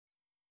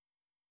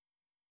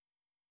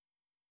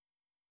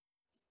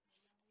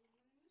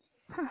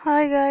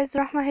Hi guys,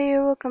 Rahma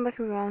here, welcome back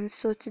everyone.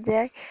 So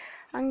today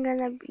I'm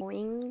gonna be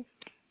doing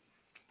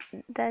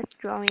that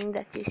drawing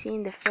that you see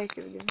in the first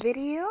of the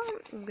video.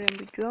 I'm gonna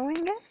be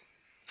drawing it.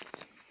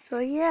 So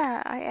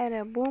yeah, I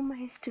added a poll on my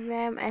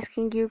Instagram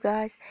asking you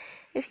guys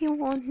if you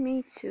want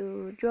me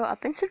to draw a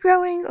pencil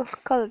drawing or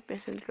colored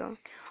pencil drawing.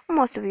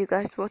 Most of you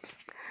guys wrote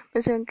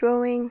pencil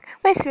drawing.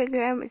 My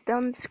Instagram is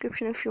down in the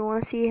description if you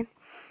wanna see it.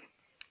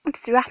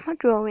 It's Rahma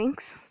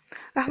Drawings,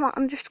 Rahma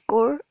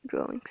underscore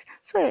drawings.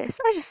 So yes,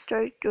 I just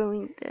started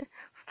drawing the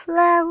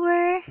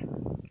flower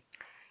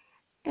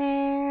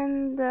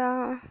and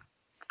then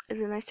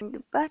I started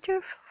the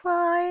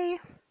butterfly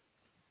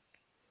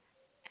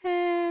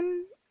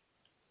and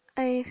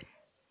I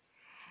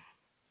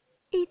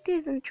it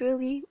isn't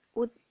really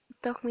what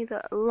took me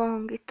that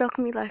long. It took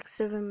me like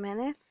 7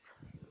 minutes.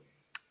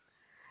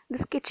 The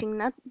sketching,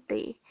 not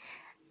the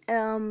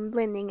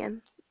blending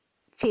and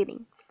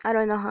shading. I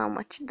don't know how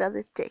much does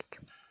it take.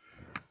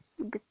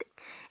 Good thing.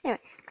 Anyway,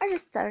 I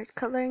just started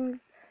coloring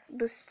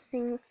those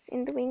things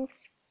in the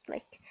wings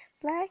like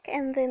black,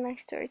 and then I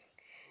started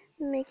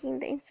making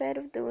the inside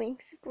of the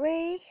wings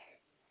gray,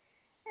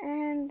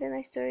 and then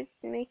I started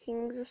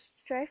making the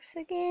stripes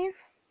again,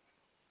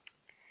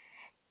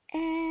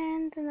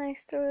 and then I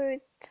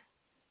started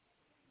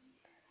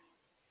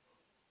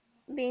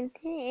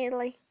painting it,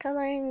 like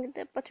coloring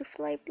the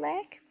butterfly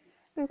black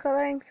and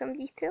coloring some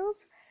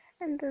details,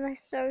 and then I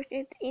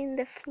started in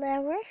the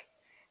flower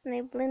and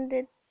I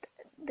blended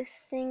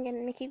this thing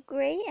and make it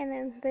gray,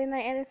 and then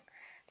I added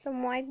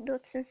some white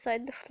dots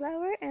inside the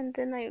flower, and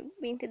then I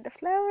painted the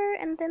flower,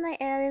 and then I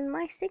added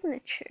my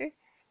signature.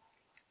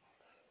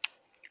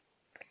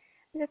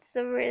 That's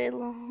a really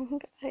long.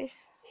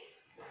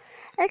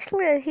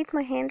 Actually, I hate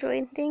my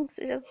handwriting,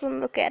 so just don't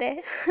look at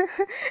it.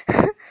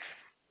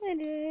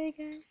 Anyway,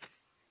 guys.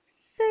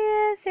 So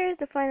yes, here's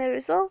the final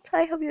result.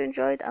 I hope you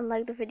enjoyed and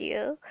liked the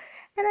video,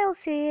 and I will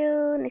see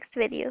you next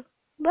video.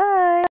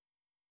 Bye.